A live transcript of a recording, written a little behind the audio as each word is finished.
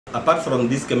apart from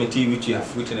this committee which you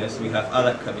have witnessed, we have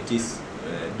other committees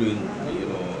doing,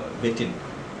 vetting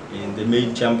in the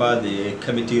main chamber, the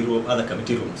committee room, other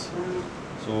committee rooms.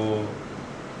 So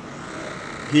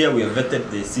here we have vetted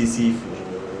the CEC for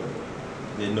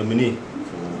the nominee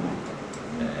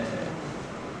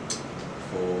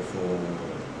for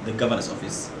the governor's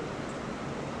office,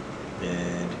 the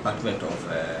Department of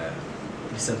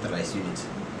Decentralized Unit,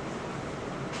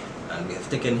 and we have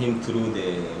taken him through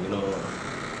the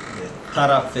the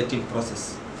thorough vetting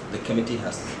process the committee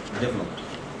has developed,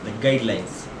 the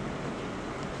guidelines.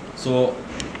 So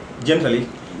generally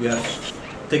we have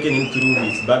taken him through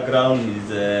his background, his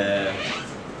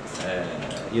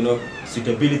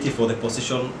suitability for the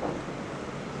position,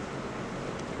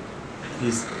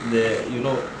 his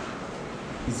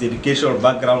educational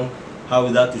background, how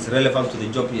that is relevant to the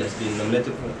job he has been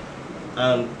nominated for,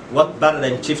 and what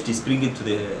paradigm shift is bringing to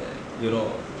the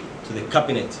to the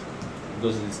cabinet,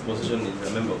 because his position is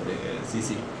a member of the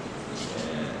CC,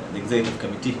 the executive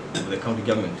committee of the county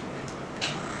government.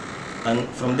 And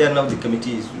from there now the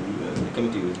committee is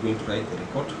going to write a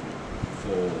report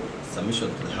for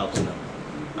submission to the House now,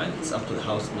 and it's up to the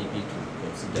House maybe to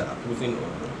consider approving or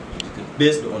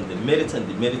based on the merits and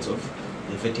demerits of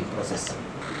the vetting process.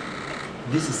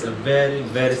 This is a very,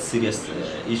 very serious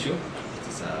issue. It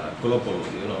is a global,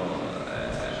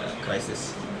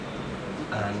 crisis,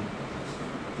 and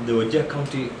the Wajir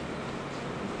County,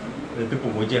 the people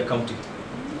of Wajir County,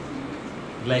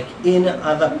 like any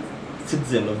other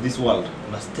citizen of this world,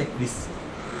 must take this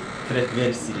threat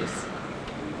very serious.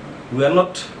 We are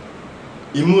not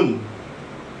immune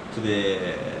to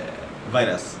the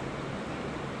virus.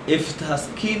 If it has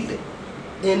killed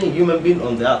any human being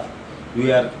on the earth,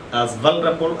 we are as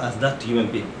vulnerable as that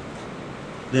human being.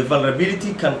 The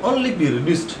vulnerability can only be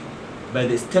reduced by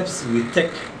the steps we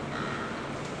take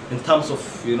in terms of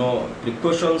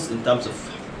precautions, in terms of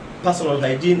personal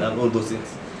hygiene and all those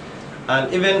things.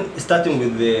 And even starting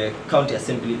with the county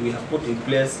assembly, we have put in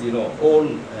place all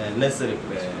necessary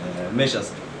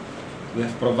measures. We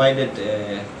have provided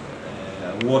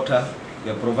water, we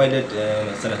have provided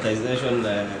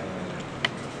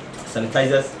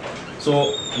sanitizers.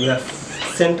 So we have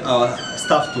sent our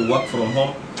staff to work from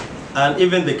home, and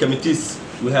even the committees,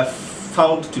 we have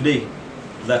found today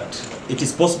that it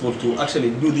is possible to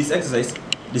actually do this exercise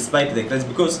despite the crisis,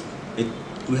 because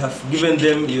we have given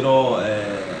them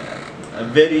a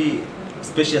very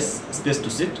spacious space to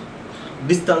sit,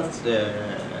 distance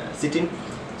sitting,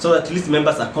 so that at least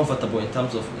members are comfortable in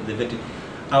terms of the vetting.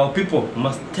 Our people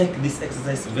must take this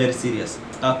exercise very serious.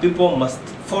 Our people must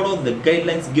follow the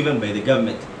guidelines given by the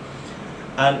government.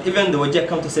 And even the Wajir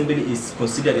County Assembly is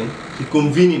considering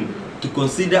convening to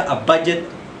consider a budget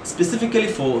specifically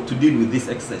to deal with this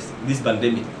exercise, this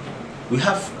pandemic. We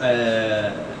have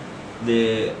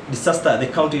the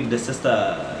County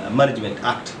Disaster Management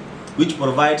Act, which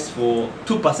provides for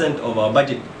 2% of our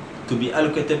budget to be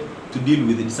allocated to deal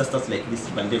with the disasters like this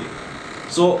pandemic.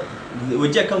 So the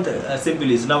Wajir County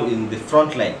Assembly is now in the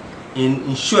front line in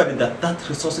ensuring that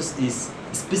resources is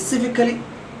specifically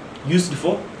used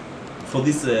for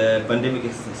this pandemic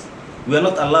exercise. We are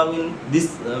not allowing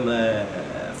these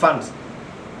funds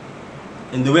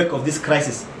in the wake of this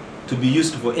crisis to be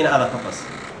used for any other purpose.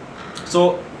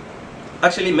 So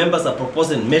actually members are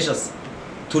proposing measures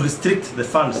to restrict the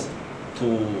funds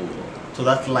to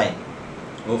that line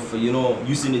of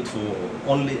using it for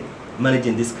only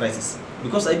managing this crisis,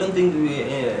 because I don't think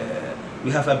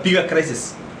we have a bigger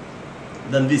crisis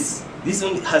than this. This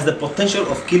one has the potential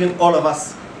of killing all of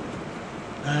us,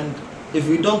 and if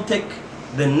we don't take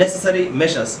the necessary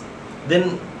measures,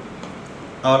 then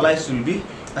our lives will be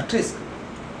at risk.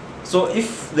 So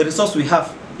if the resource we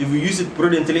have, if we use it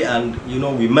prudently and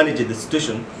we manage the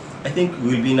situation, I think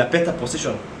we will be in a better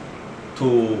position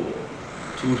to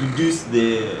reduce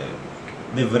the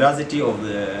veracity of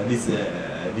this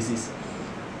disease.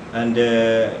 And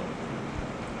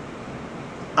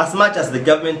as much as the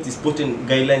government is putting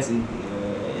guidelines in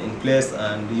place,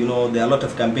 and there are a lot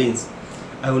of campaigns,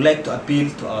 I would like to appeal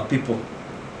to our people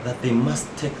that they must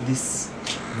take this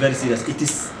very serious. It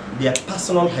is their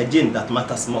personal hygiene that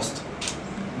matters most.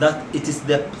 That it is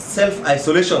their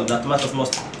self-isolation that matters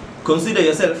most. Consider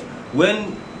yourself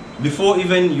before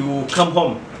even you come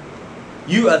home,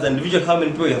 you as an individual, how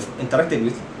many people you have interacted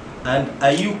with, and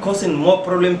are you causing more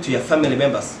problem to your family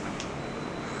members?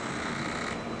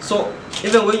 So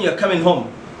even when you are coming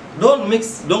home, don't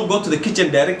go to the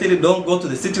kitchen directly, don't go to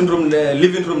the sitting room,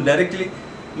 living room directly.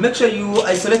 Make sure you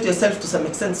isolate yourself to some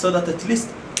extent, so that at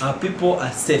least our people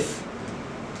are safe.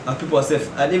 Our people are safe.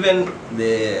 And even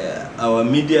our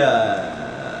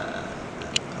media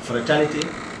fraternity,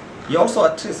 you're also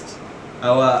at risk.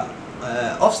 Our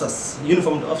officers,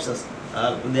 uniformed officers,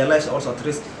 their lives are also at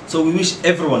risk. So we wish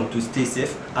everyone to stay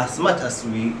safe as much as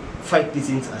we fight these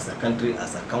things as a country,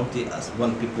 as a county, as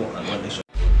one people and one nation.